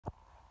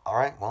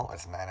Alright, well,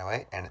 it's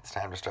 9:08 and it's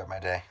time to start my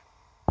day.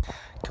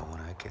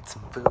 Gonna get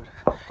some food,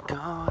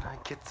 gonna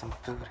get some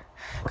food,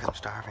 cause I'm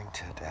starving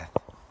to death.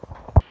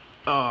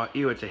 Oh,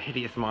 ew, it's a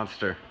hideous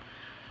monster.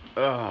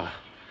 Ugh.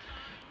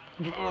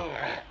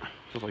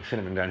 Feels like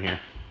cinnamon down here.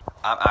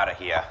 I'm out of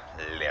here,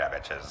 little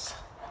bitches.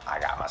 I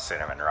got my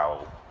cinnamon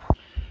roll.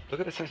 Look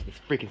at the size of this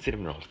freaking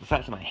cinnamon roll. It's the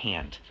size of my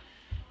hand.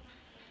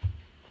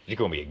 It's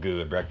gonna be a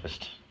good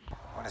breakfast.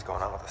 What is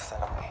going on with the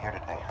setup here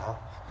today, huh?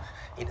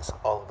 It is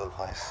all over the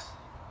place.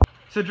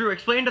 So Drew,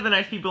 explain to the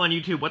nice people on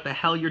YouTube what the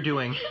hell you're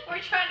doing. We're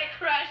trying to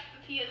crash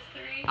the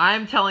PS3.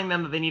 I'm telling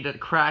them that they need to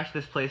crash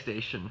this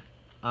PlayStation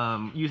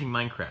using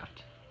Minecraft.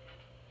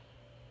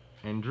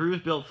 And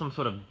Drew's built some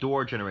sort of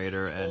door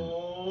generator and...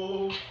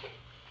 Oh.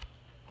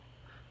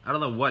 I don't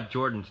know what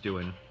Jordan's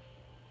doing.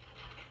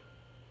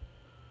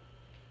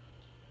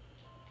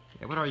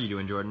 Yeah, what are you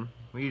doing, Jordan?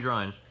 What are you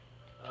drawing?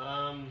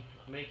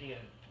 Making a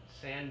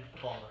sand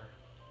faller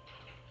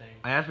thing.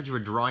 I asked what you were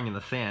drawing in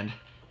the sand.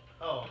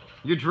 Oh.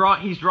 He's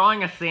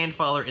drawing a sand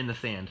faller in the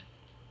sand.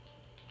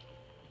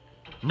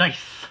 Nice!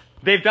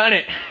 They've done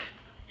it!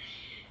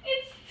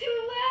 It's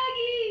too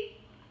laggy!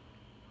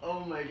 Oh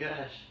my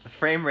gosh. The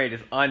frame rate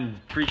is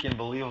unfreaking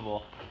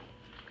believable.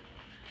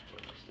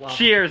 Wow.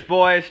 Cheers,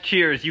 boys!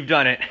 Cheers! You've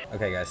done it.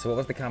 Okay, guys. So, what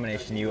was the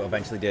combination you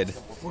eventually did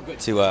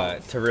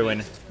to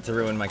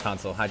ruin my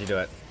console? How'd you do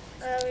it?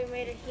 We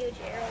made a huge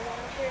arrow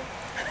launcher.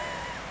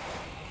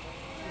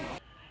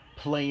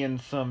 Playing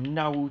some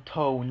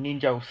Naruto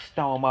Ninja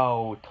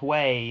Storm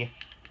 2.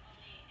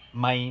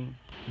 Mine.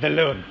 The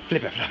lone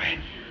Flipper Flopper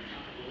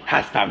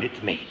has found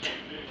its mate.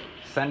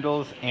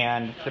 Sandals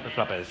and Flipper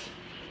Floppers.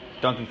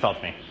 Don't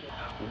insult me.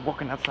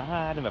 Walking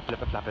outside in my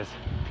Flipper Floppers.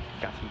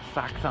 Got some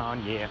socks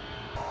on, yeah.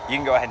 You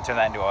can go ahead and turn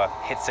that into a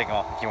hit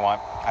signal if you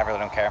want. I really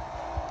don't care.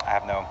 I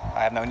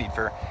have no need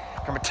for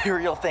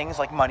material things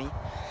like money,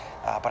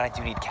 but I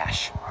do need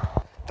cash.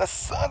 The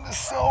sun is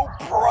so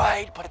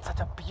bright, but it's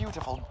such a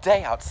beautiful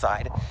day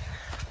outside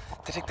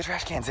to take the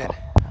trash cans in.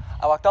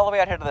 I walked all the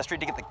way out here to the street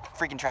to get the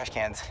freaking trash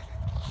cans.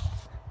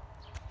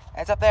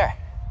 And it's up there.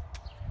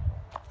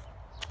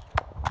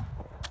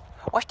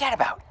 What's that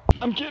about?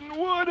 I'm getting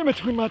wood in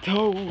between my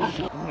toes.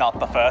 Not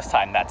the first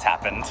time that's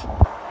happened.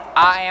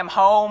 I am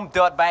home,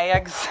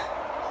 dirtbags.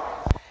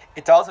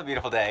 It's also a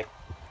beautiful day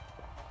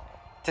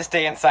to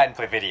stay inside and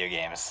play video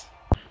games.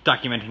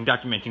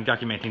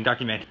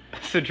 Documenting.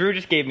 So Drew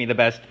just gave me the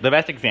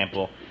best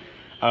example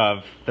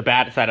of the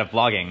bad side of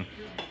vlogging,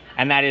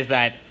 and that is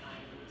that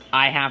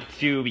I have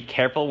to be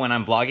careful when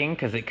I'm vlogging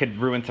because it could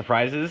ruin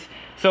surprises.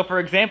 So, for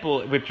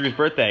example, with Drew's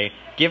birthday,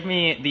 give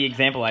me the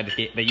example that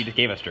you just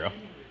gave us, Drew.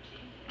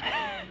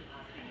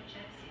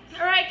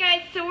 Alright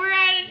guys, so we're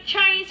at a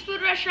Chinese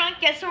food restaurant.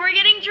 Guess what we're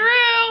getting,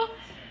 Drew?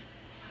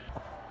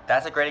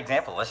 That's a great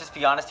example. Let's just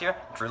be honest here.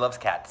 Drew loves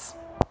cats.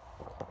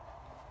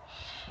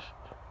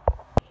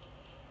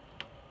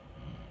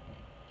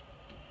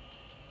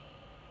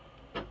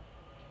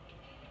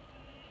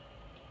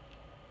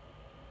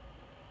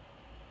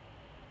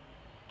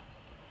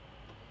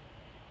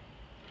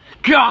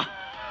 Gah!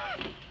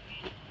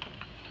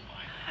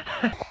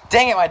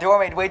 Dang it, my door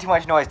made way too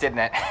much noise, didn't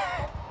it?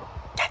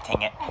 God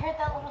dang it. I heard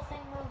that little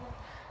thing moving.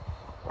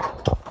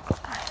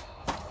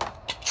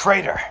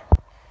 Traitor!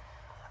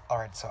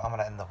 Alright, so I'm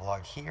gonna end the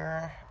vlog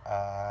here.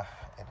 At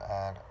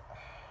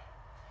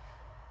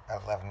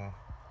 11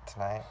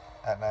 tonight,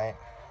 at night.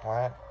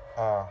 What?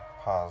 Oh,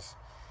 pause.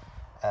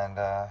 And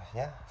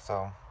yeah,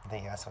 so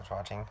thank you guys so much for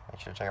watching. Make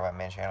sure to check out my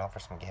main channel for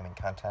some gaming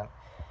content.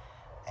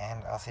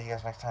 And I'll see you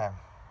guys next time.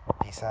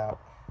 Peace out.